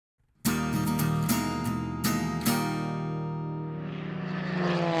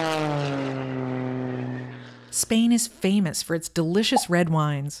Spain is famous for its delicious red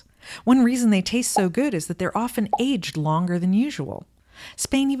wines. One reason they taste so good is that they're often aged longer than usual.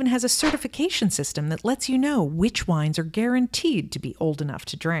 Spain even has a certification system that lets you know which wines are guaranteed to be old enough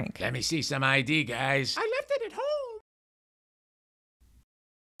to drink. Let me see some ID, guys. I left it at home.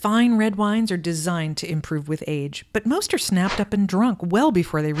 Fine red wines are designed to improve with age, but most are snapped up and drunk well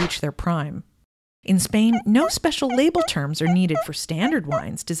before they reach their prime. In Spain, no special label terms are needed for standard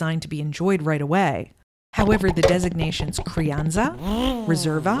wines designed to be enjoyed right away. However, the designations Crianza,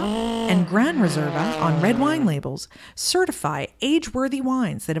 Reserva, and Gran Reserva on red wine labels certify age-worthy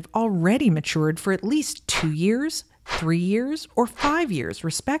wines that have already matured for at least 2 years, 3 years, or 5 years,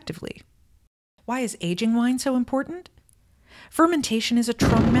 respectively. Why is aging wine so important? Fermentation is a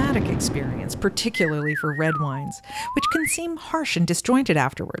traumatic experience, particularly for red wines, which can seem harsh and disjointed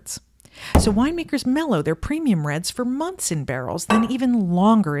afterwards. So winemakers mellow their premium reds for months in barrels, then even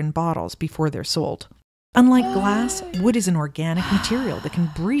longer in bottles before they're sold. Unlike glass, wood is an organic material that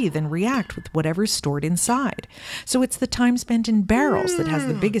can breathe and react with whatever's stored inside. So it's the time spent in barrels that has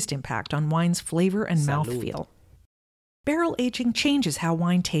the biggest impact on wine's flavor and mouthfeel. Barrel aging changes how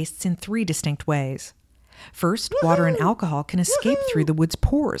wine tastes in 3 distinct ways. First, water and alcohol can escape through the wood's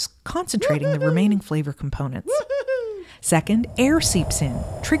pores, concentrating the remaining flavor components. Second, air seeps in,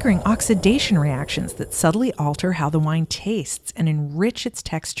 triggering oxidation reactions that subtly alter how the wine tastes and enrich its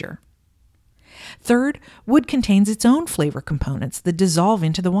texture. Third, wood contains its own flavor components that dissolve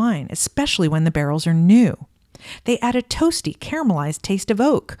into the wine, especially when the barrels are new. They add a toasty, caramelized taste of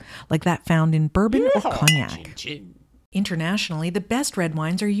oak, like that found in bourbon or cognac. Internationally, the best red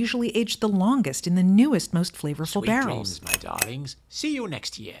wines are usually aged the longest in the newest, most flavorful barrels. Sweet dreams, my darlings. See you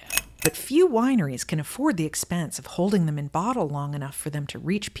next year. But few wineries can afford the expense of holding them in bottle long enough for them to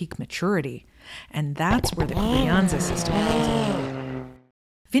reach peak maturity. And that's where the Crianza system comes in.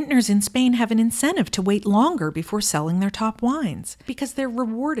 Vintners in Spain have an incentive to wait longer before selling their top wines because they're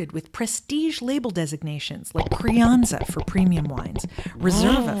rewarded with prestige label designations like Crianza for premium wines,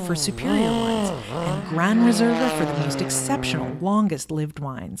 Reserva for superior wines, and Gran Reserva for the most exceptional, longest-lived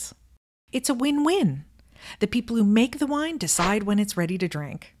wines. It's a win-win. The people who make the wine decide when it's ready to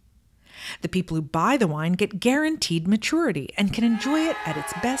drink. The people who buy the wine get guaranteed maturity and can enjoy it at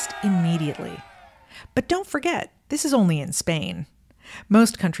its best immediately. But don't forget, this is only in Spain.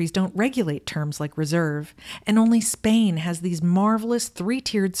 Most countries don't regulate terms like reserve, and only Spain has these marvelous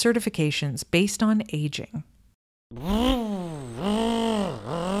 3-tiered certifications based on aging.